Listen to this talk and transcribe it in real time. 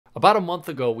About a month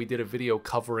ago, we did a video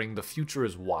covering The Future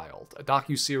is Wild, a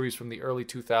docu-series from the early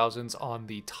 2000s on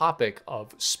the topic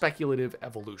of speculative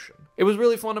evolution. It was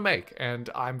really fun to make, and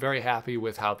I'm very happy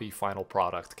with how the final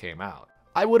product came out.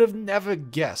 I would have never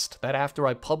guessed that after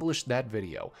I published that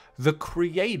video, the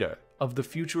creator of The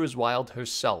Future is Wild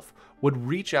herself would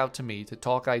reach out to me to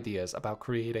talk ideas about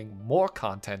creating more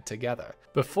content together.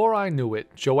 Before I knew it,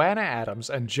 Joanna Adams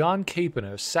and John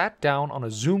Capener sat down on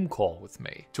a Zoom call with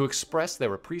me to express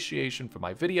their appreciation for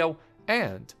my video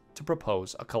and to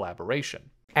propose a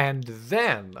collaboration. And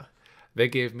then they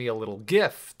gave me a little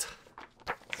gift.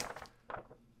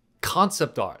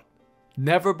 Concept art.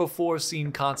 Never before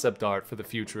seen concept art for The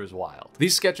Future is Wild.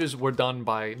 These sketches were done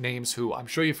by names who I'm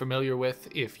sure you're familiar with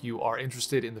if you are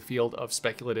interested in the field of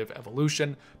speculative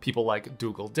evolution, people like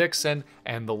Dougal Dixon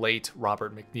and the late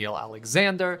Robert McNeill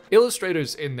Alexander,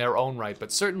 illustrators in their own right,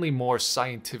 but certainly more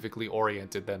scientifically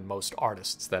oriented than most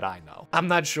artists that I know. I'm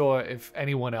not sure if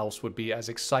anyone else would be as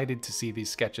excited to see these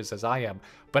sketches as I am,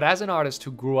 but as an artist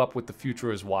who grew up with The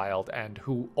Future is Wild and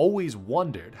who always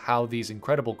wondered how these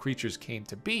incredible creatures came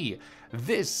to be,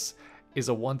 this is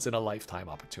a once-in-a-lifetime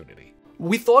opportunity.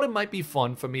 We thought it might be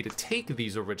fun for me to take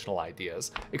these original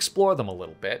ideas, explore them a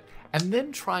little bit, and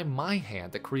then try my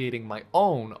hand at creating my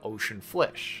own Ocean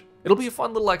Flish. It'll be a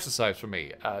fun little exercise for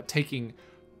me, taking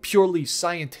purely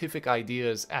scientific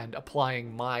ideas and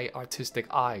applying my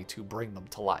artistic eye to bring them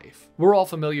to life. We're all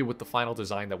familiar with the final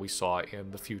design that we saw in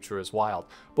The Future is Wild,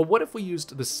 but what if we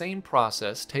used the same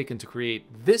process taken to create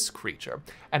this creature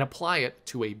and apply it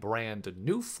to a brand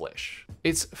new Flish?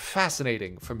 It's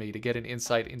fascinating for me to get an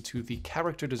insight into the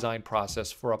character design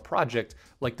process for a project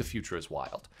like The Future is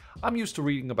Wild. I'm used to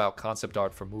reading about concept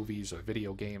art for movies or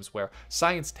video games where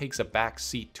science takes a back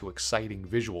seat to exciting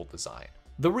visual design.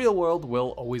 The real world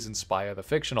will always inspire the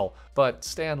fictional, but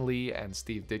Stan Lee and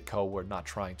Steve Ditko were not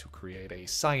trying to create a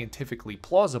scientifically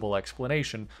plausible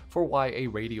explanation for why a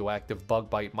radioactive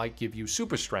bug bite might give you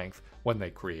super strength when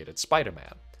they created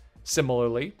Spider-Man.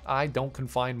 Similarly, I don't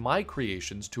confine my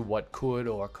creations to what could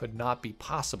or could not be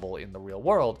possible in the real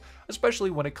world,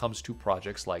 especially when it comes to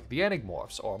projects like the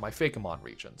Enigmorphs or my Fakemon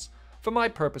regions. For my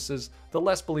purposes, the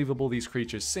less believable these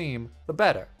creatures seem, the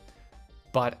better.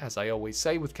 But as I always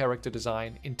say with character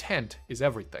design, intent is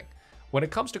everything. When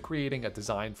it comes to creating a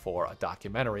design for a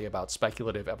documentary about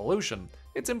speculative evolution,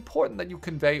 it's important that you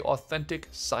convey authentic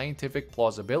scientific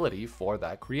plausibility for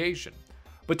that creation.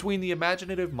 Between the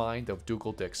imaginative mind of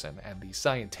Dougal Dixon and the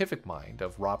scientific mind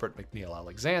of Robert McNeill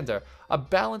Alexander, a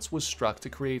balance was struck to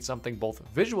create something both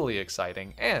visually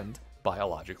exciting and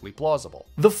biologically plausible.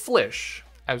 The Flish,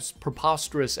 as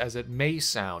preposterous as it may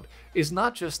sound, is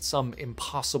not just some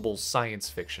impossible science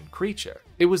fiction creature.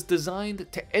 It was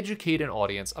designed to educate an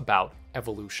audience about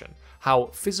evolution, how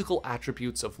physical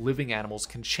attributes of living animals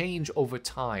can change over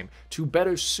time to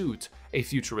better suit a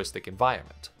futuristic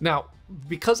environment. Now,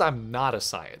 because I'm not a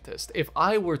scientist, if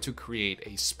I were to create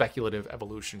a speculative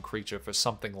evolution creature for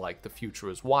something like The Future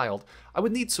is Wild, I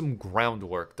would need some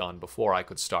groundwork done before I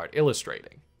could start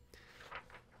illustrating.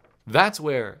 That's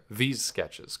where these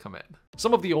sketches come in.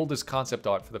 Some of the oldest concept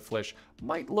art for the Flish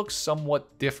might look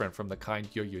somewhat different from the kind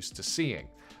you're used to seeing.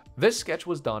 This sketch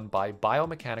was done by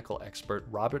biomechanical expert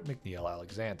Robert McNeill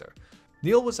Alexander.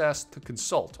 Neil was asked to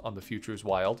consult on The Future is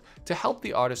Wild to help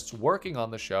the artists working on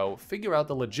the show figure out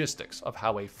the logistics of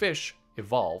how a fish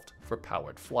evolved for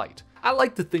powered flight. I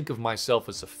like to think of myself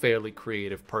as a fairly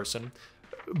creative person,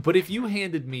 but if you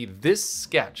handed me this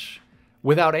sketch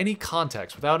without any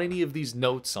context, without any of these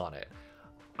notes on it,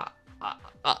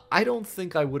 I don't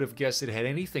think I would have guessed it had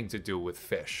anything to do with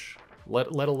fish, let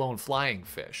alone flying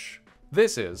fish.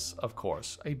 This is, of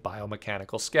course, a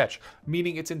biomechanical sketch,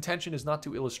 meaning its intention is not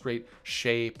to illustrate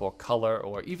shape or color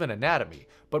or even anatomy,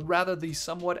 but rather the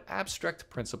somewhat abstract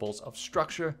principles of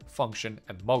structure, function,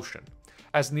 and motion.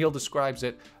 As Neil describes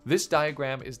it, this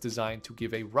diagram is designed to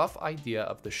give a rough idea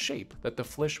of the shape that the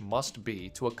Flish must be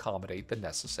to accommodate the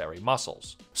necessary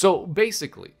muscles. So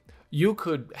basically, you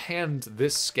could hand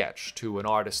this sketch to an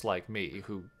artist like me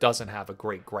who doesn't have a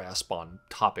great grasp on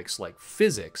topics like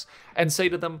physics and say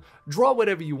to them, draw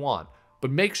whatever you want,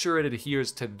 but make sure it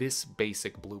adheres to this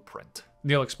basic blueprint.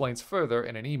 Neil explains further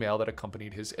in an email that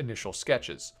accompanied his initial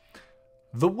sketches.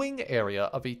 The wing area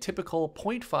of a typical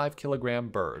 0.5 kilogram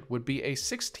bird would be a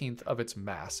 1/16th of its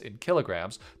mass in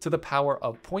kilograms to the power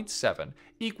of 0.7,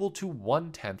 equal to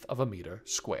 1/10 of a meter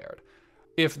squared.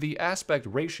 If the aspect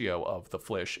ratio of the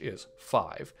Flish is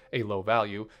 5, a low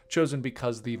value, chosen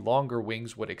because the longer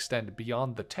wings would extend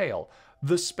beyond the tail,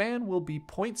 the span will be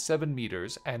 0.7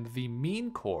 meters and the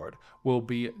mean chord will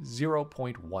be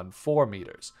 0.14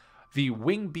 meters. The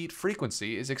wing beat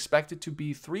frequency is expected to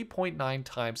be 3.9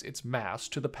 times its mass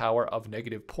to the power of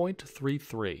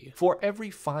 -0.33 for every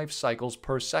 5 cycles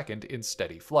per second in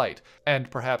steady flight,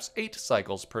 and perhaps 8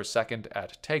 cycles per second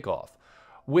at takeoff.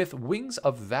 With wings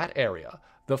of that area,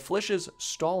 the Flish's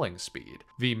stalling speed,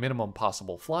 the minimum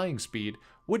possible flying speed,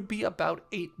 would be about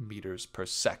 8 meters per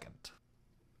second.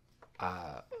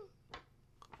 I'm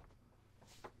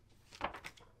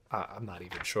not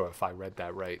even sure if I read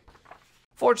that right.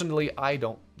 Fortunately, I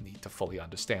don't need to fully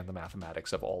understand the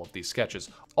mathematics of all of these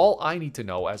sketches. All I need to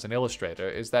know as an illustrator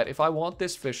is that if I want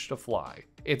this fish to fly,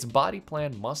 its body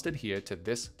plan must adhere to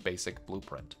this basic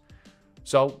blueprint.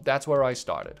 So that's where I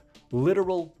started.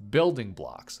 Literal building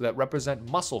blocks that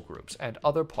represent muscle groups and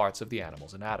other parts of the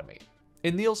animal's anatomy.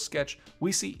 In Neil's sketch,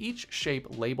 we see each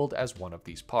shape labeled as one of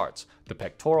these parts: the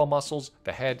pectoral muscles,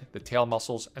 the head, the tail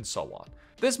muscles, and so on.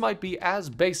 This might be as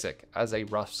basic as a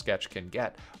rough sketch can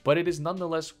get, but it is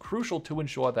nonetheless crucial to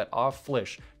ensure that our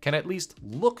Flish can at least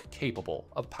look capable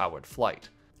of powered flight.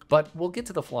 But we'll get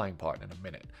to the flying part in a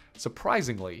minute.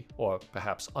 Surprisingly, or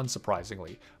perhaps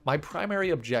unsurprisingly, my primary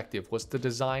objective was to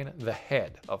design the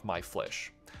head of my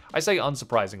Flish. I say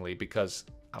unsurprisingly because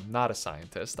I'm not a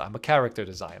scientist, I'm a character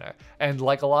designer, and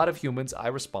like a lot of humans, I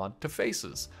respond to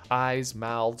faces, eyes,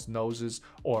 mouths, noses,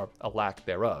 or a lack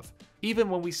thereof. Even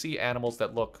when we see animals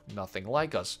that look nothing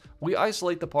like us, we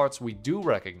isolate the parts we do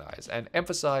recognize and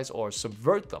emphasize or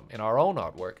subvert them in our own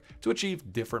artwork to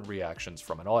achieve different reactions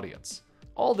from an audience.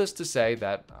 All this to say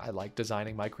that I like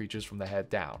designing my creatures from the head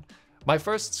down. My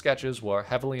first sketches were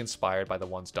heavily inspired by the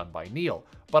ones done by Neil,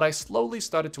 but I slowly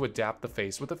started to adapt the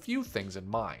face with a few things in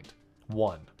mind.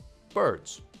 1.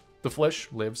 Birds. The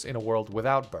Flish lives in a world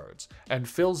without birds, and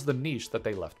fills the niche that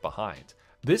they left behind.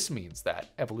 This means that,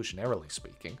 evolutionarily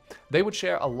speaking, they would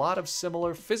share a lot of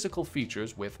similar physical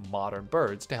features with modern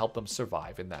birds to help them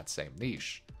survive in that same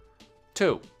niche.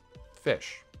 2.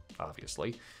 Fish.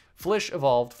 Obviously. Flish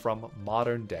evolved from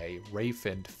modern-day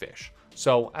ray-finned fish,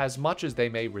 so as much as they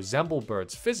may resemble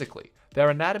birds physically, their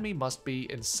anatomy must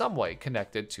be in some way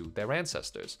connected to their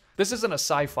ancestors. This isn't a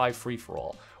sci-fi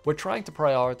free-for-all. We're trying to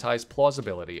prioritize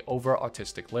plausibility over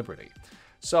artistic liberty.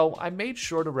 So I made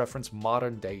sure to reference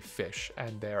modern-day fish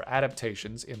and their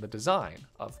adaptations in the design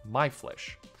of my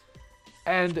Flish.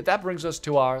 And that brings us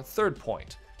to our third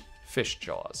point: fish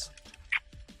jaws.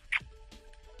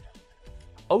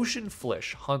 Ocean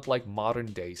Flish hunt like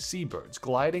modern-day seabirds,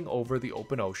 gliding over the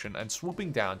open ocean and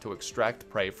swooping down to extract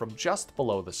prey from just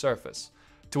below the surface.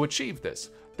 To achieve this,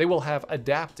 they will have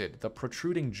adapted the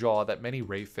protruding jaw that many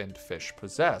ray-finned fish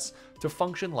possess to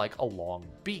function like a long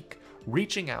beak,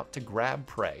 reaching out to grab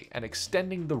prey and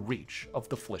extending the reach of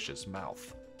the Flish's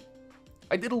mouth.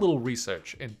 I did a little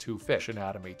research into fish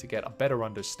anatomy to get a better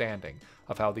understanding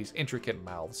of how these intricate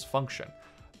mouths function.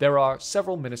 There are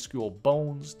several minuscule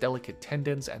bones, delicate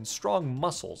tendons, and strong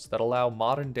muscles that allow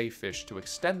modern-day fish to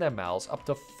extend their mouths up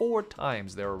to 4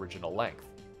 times their original length.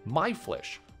 My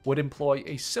Flish would employ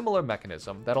a similar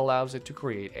mechanism that allows it to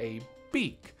create a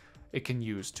beak it can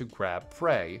use to grab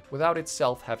prey without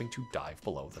itself having to dive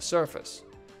below the surface.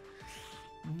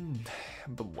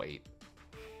 But wait,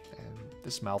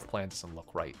 this mouth plan doesn't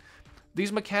look right.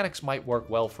 These mechanics might work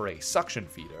well for a suction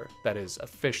feeder, that is, a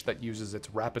fish that uses its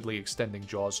rapidly extending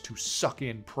jaws to suck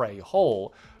in prey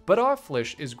whole, but our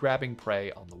Flish is grabbing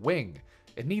prey on the wing.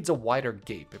 It needs a wider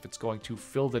gape if it's going to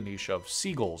fill the niche of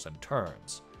seagulls and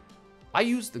terns. I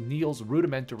used Neil's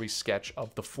rudimentary sketch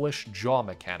of the Flish jaw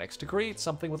mechanics to create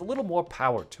something with a little more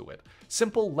power to it.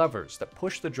 Simple levers that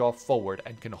push the jaw forward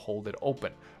and can hold it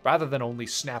open, rather than only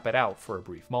snap it out for a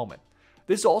brief moment.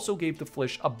 This also gave the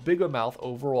Flish a bigger mouth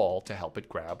overall to help it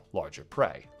grab larger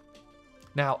prey.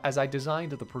 Now, as I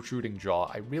designed the protruding jaw,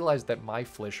 I realized that my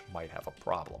Flish might have a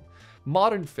problem.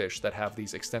 Modern fish that have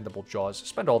these extendable jaws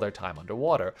spend all their time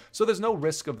underwater, so there's no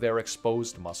risk of their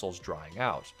exposed muscles drying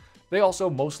out. They also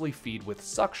mostly feed with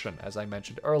suction, as I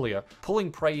mentioned earlier,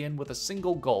 pulling prey in with a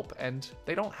single gulp, and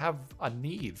they don't have a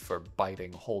need for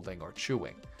biting, holding, or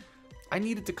chewing. I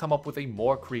needed to come up with a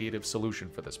more creative solution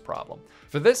for this problem.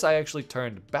 For this, I actually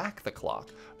turned back the clock,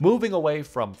 moving away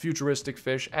from futuristic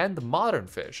fish and modern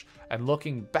fish, and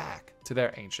looking back to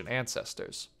their ancient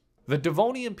ancestors. The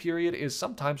Devonian period is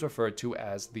sometimes referred to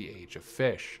as the Age of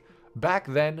Fish. Back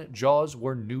then, jaws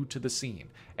were new to the scene,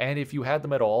 and if you had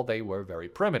them at all, they were very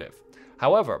primitive.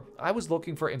 However, I was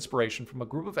looking for inspiration from a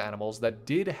group of animals that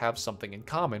did have something in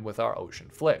common with our Ocean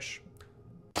Flish.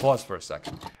 Pause for a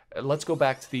second. Let's go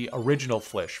back to the original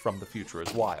Flish from The Future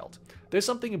is Wild. There's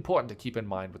something important to keep in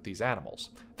mind with these animals.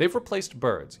 They've replaced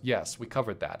birds, yes, we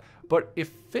covered that, but if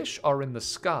fish are in the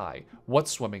sky,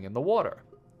 what's swimming in the water?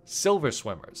 Silver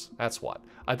swimmers, that's what.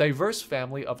 A diverse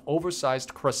family of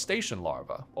oversized crustacean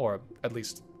larvae, or at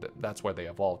least that's where they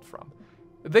evolved from.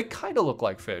 They kinda look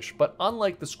like fish, but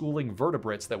unlike the schooling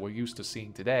vertebrates that we're used to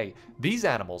seeing today, these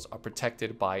animals are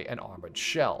protected by an armored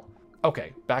shell.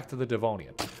 Okay, back to the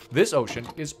Devonian. This ocean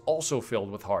is also filled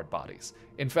with hard bodies.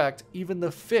 In fact, even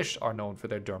the fish are known for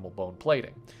their dermal bone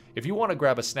plating. If you want to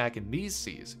grab a snack in these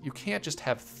seas, you can't just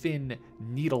have thin,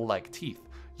 needle-like teeth.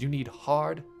 You need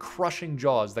hard, crushing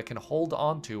jaws that can hold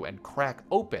onto and crack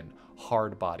open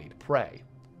hard-bodied prey.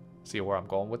 See where I'm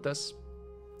going with this?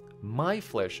 My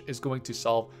Flish is going to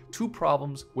solve two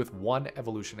problems with one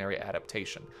evolutionary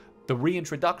adaptation: the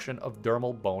reintroduction of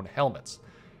dermal bone helmets.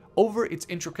 Over its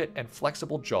intricate and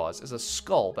flexible jaws is a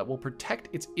skull that will protect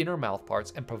its inner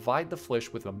mouthparts and provide the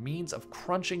Flish with a means of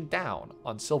crunching down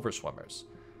on silver swimmers.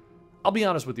 I'll be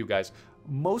honest with you guys,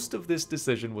 most of this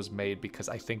decision was made because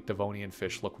I think Devonian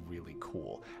fish look really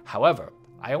cool. However,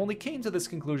 I only came to this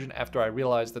conclusion after I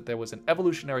realized that there was an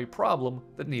evolutionary problem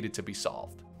that needed to be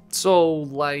solved. So,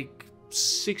 like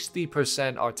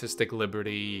 60% artistic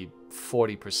liberty,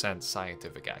 40%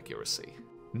 scientific accuracy.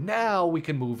 Now we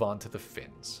can move on to the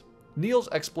fins. Neil's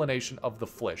explanation of the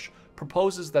Flish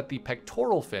proposes that the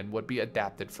pectoral fin would be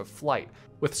adapted for flight,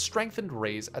 with strengthened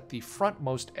rays at the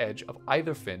frontmost edge of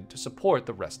either fin to support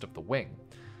the rest of the wing.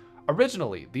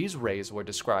 Originally, these rays were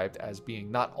described as being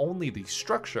not only the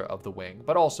structure of the wing,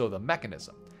 but also the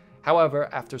mechanism. However,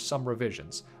 after some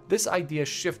revisions, this idea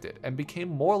shifted and became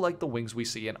more like the wings we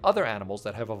see in other animals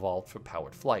that have evolved for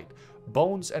powered flight: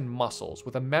 bones and muscles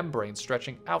with a membrane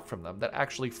stretching out from them that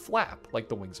actually flap like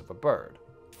the wings of a bird.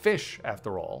 Fish,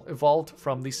 after all, evolved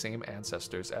from the same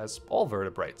ancestors as all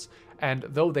vertebrates, and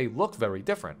though they look very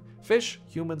different, fish,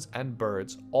 humans, and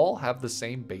birds all have the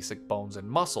same basic bones and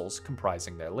muscles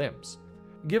comprising their limbs.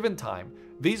 Given time,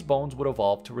 these bones would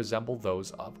evolve to resemble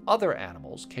those of other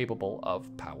animals capable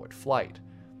of powered flight.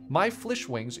 My Flish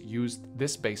wings used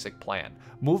this basic plan,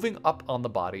 moving up on the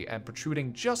body and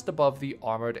protruding just above the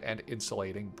armored and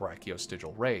insulating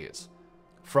brachiostygial rays.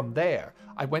 From there,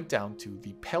 I went down to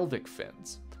the pelvic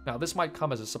fins. Now, this might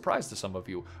come as a surprise to some of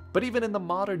you, but even in the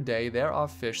modern day, there are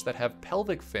fish that have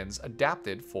pelvic fins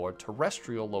adapted for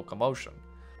terrestrial locomotion.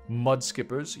 Mud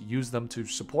skippers use them to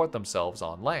support themselves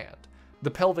on land. The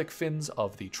pelvic fins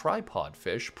of the tripod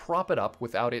fish prop it up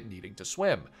without it needing to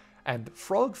swim, and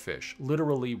frogfish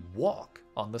literally walk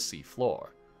on the sea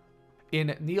floor.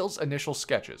 In Neil's initial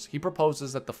sketches, he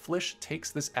proposes that the Flish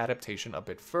takes this adaptation a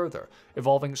bit further,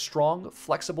 evolving strong,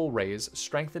 flexible rays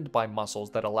strengthened by muscles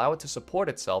that allow it to support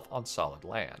itself on solid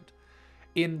land.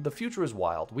 In The Future is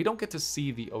Wild, we don't get to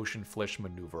see the Ocean Flish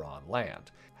maneuver on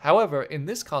land. However, in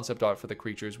this concept art for the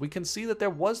creatures, we can see that there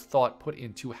was thought put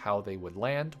into how they would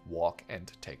land, walk,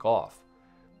 and take off.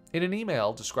 In an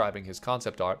email describing his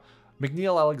concept art,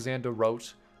 McNeil Alexander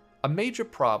wrote, "A major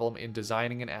problem in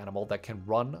designing an animal that can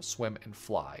run, swim, and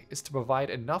fly is to provide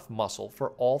enough muscle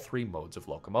for all three modes of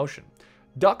locomotion.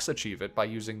 Ducks achieve it by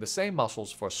using the same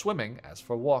muscles for swimming as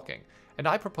for walking, and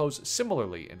I propose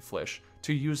similarly in Flish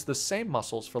to use the same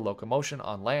muscles for locomotion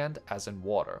on land as in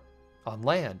water. On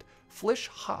land, Flish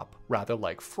hop rather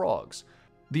like frogs.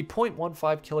 The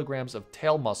 0.15 kilograms of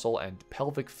tail muscle and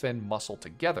pelvic fin muscle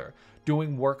together,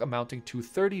 doing work amounting to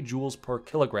 30 joules per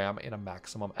kilogram in a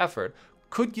maximum effort,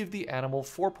 could give the animal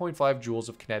 4.5 joules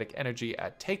of kinetic energy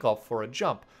at takeoff for a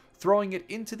jump, throwing it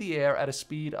into the air at a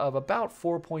speed of about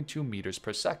 4.2 meters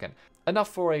per second, enough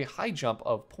for a high jump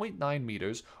of 0.9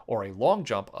 meters or a long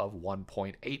jump of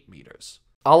 1.8 meters.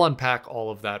 I'll unpack all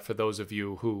of that for those of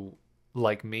you who,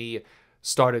 like me,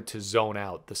 started to zone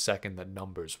out the second the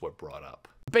numbers were brought up.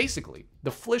 Basically,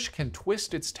 the Flish can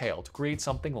twist its tail to create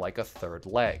something like a third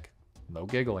leg. No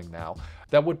giggling now,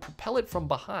 that would propel it from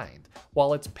behind,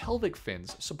 while its pelvic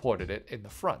fins supported it in the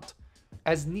front.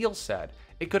 As Neil said,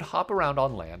 it could hop around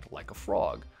on land like a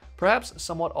frog, perhaps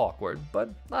somewhat awkward,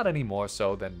 but not any more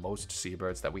so than most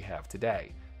seabirds that we have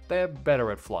today. They're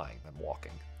better at flying than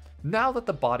walking. Now that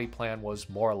the body plan was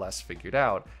more or less figured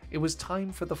out, it was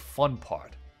time for the fun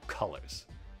part: colors.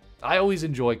 I always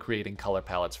enjoy creating color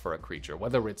palettes for a creature,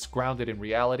 whether it's grounded in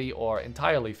reality or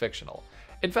entirely fictional.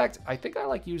 In fact, I think I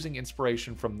like using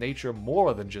inspiration from nature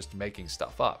more than just making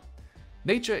stuff up.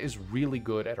 Nature is really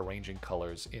good at arranging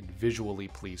colors in visually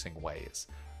pleasing ways.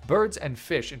 Birds and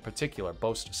fish in particular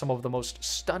boast some of the most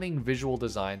stunning visual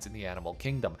designs in the animal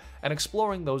kingdom, and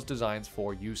exploring those designs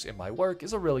for use in my work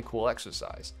is a really cool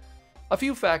exercise. A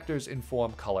few factors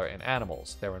inform color in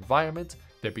animals: their environment,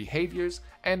 their behaviors,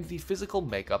 and the physical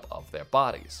makeup of their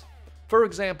bodies. For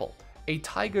example, a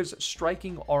tiger's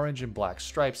striking orange and black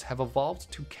stripes have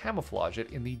evolved to camouflage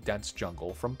it in the dense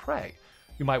jungle from prey.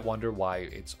 You might wonder why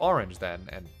it's orange then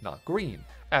and not green,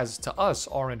 as to us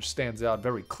orange stands out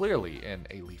very clearly in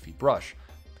a leafy brush.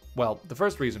 Well, the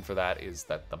first reason for that is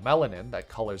that the melanin that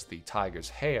colors the tiger's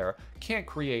hair can't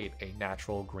create a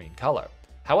natural green color.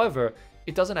 However,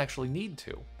 it doesn't actually need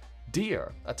to.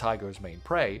 Deer, a tiger's main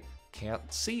prey,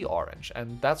 can't see orange,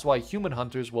 and that's why human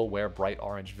hunters will wear bright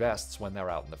orange vests when they're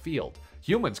out in the field.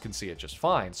 Humans can see it just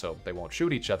fine, so they won't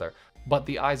shoot each other, but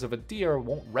the eyes of a deer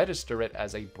won't register it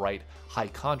as a bright,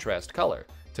 high-contrast color.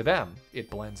 To them, it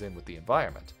blends in with the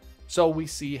environment. So we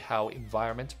see how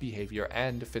environment, behavior,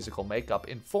 and physical makeup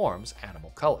informs animal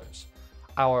colors.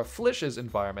 Our flish's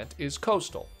environment is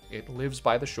coastal. It lives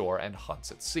by the shore and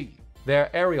hunts at sea.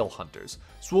 They're aerial hunters,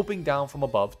 swooping down from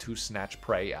above to snatch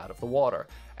prey out of the water,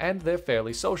 and they're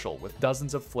fairly social, with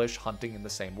dozens of flish hunting in the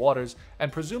same waters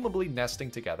and presumably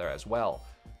nesting together as well.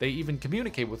 They even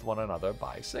communicate with one another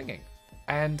by singing.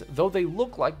 And though they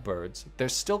look like birds, they're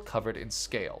still covered in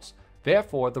scales.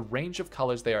 Therefore, the range of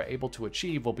colors they are able to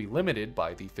achieve will be limited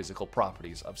by the physical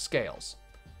properties of scales.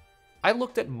 I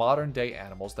looked at modern-day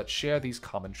animals that share these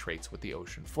common traits with the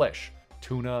ocean flish: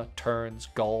 tuna, terns,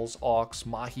 gulls, auks,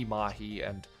 mahi-mahi,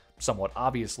 and somewhat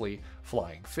obviously,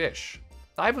 flying fish.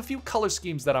 I have a few color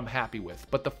schemes that I'm happy with,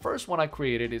 but the first one I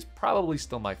created is probably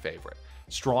still my favorite.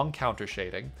 Strong counter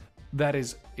shading, that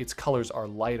is, its colors are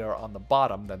lighter on the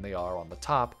bottom than they are on the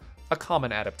top, a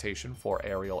common adaptation for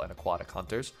aerial and aquatic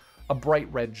hunters, a bright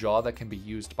red jaw that can be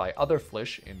used by other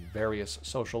flish in various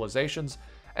socializations,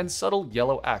 and subtle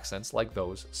yellow accents like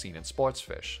those seen in sports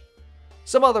fish.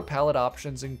 Some other palette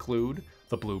options include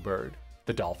the bluebird,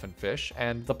 the dolphin fish,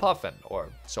 and the puffin, or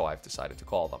so I've decided to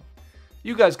call them.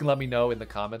 You guys can let me know in the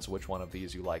comments which one of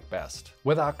these you like best.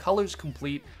 With our colors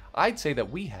complete, I'd say that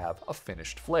we have a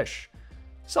finished flish.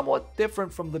 Somewhat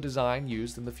different from the design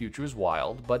used in The Future is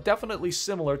Wild, but definitely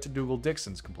similar to Dougal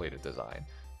Dixon's completed design.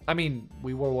 I mean,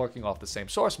 we were working off the same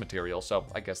source material, so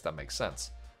I guess that makes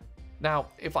sense. Now,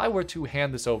 if I were to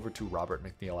hand this over to Robert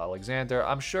McNeil Alexander,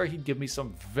 I'm sure he'd give me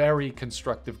some very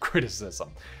constructive criticism.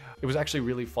 It was actually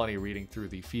really funny reading through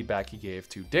the feedback he gave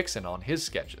to Dixon on his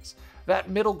sketches. That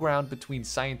middle ground between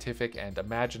scientific and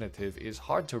imaginative is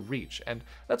hard to reach, and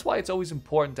that's why it's always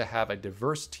important to have a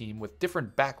diverse team with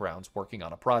different backgrounds working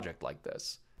on a project like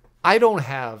this. I don't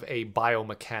have a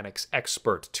biomechanics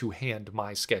expert to hand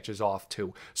my sketches off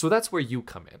to, so that's where you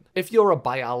come in. If you're a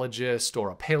biologist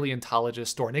or a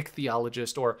paleontologist or an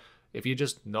ichthyologist, or if you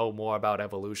just know more about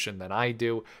evolution than I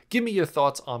do, give me your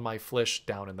thoughts on my flish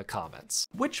down in the comments.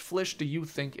 Which flish do you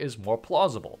think is more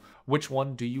plausible? Which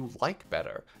one do you like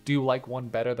better? Do you like one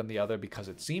better than the other because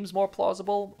it seems more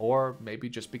plausible, or maybe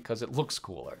just because it looks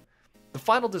cooler? The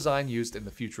final design used in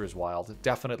The Future is Wild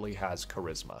definitely has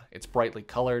charisma. It's brightly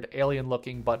colored,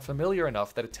 alien-looking, but familiar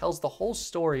enough that it tells the whole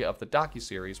story of the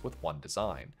docuseries with one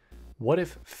design. What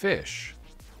if fish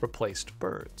replaced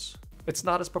birds? It's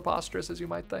not as preposterous as you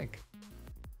might think.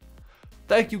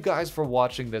 Thank you guys for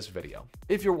watching this video.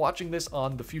 If you're watching this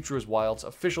on The Future is Wild's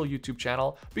official YouTube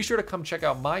channel, be sure to come check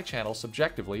out my channel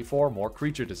subjectively for more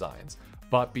creature designs.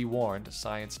 But be warned,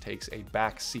 science takes a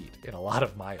back seat in a lot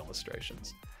of my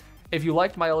illustrations. If you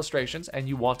liked my illustrations and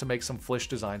you want to make some flish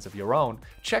designs of your own,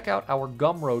 check out our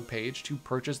Gumroad page to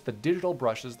purchase the digital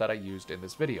brushes that I used in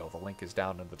this video. The link is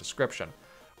down in the description.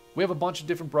 We have a bunch of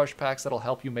different brush packs that'll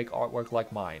help you make artwork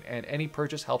like mine, and any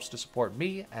purchase helps to support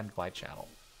me and my channel.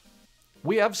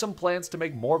 We have some plans to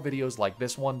make more videos like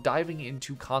this one, diving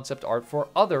into concept art for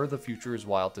other The Future is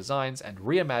Wild designs and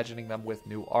reimagining them with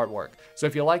new artwork. So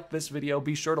if you liked this video,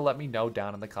 be sure to let me know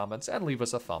down in the comments and leave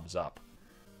us a thumbs up.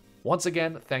 Once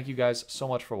again, thank you guys so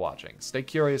much for watching. Stay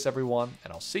curious, everyone,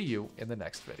 and I'll see you in the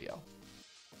next video.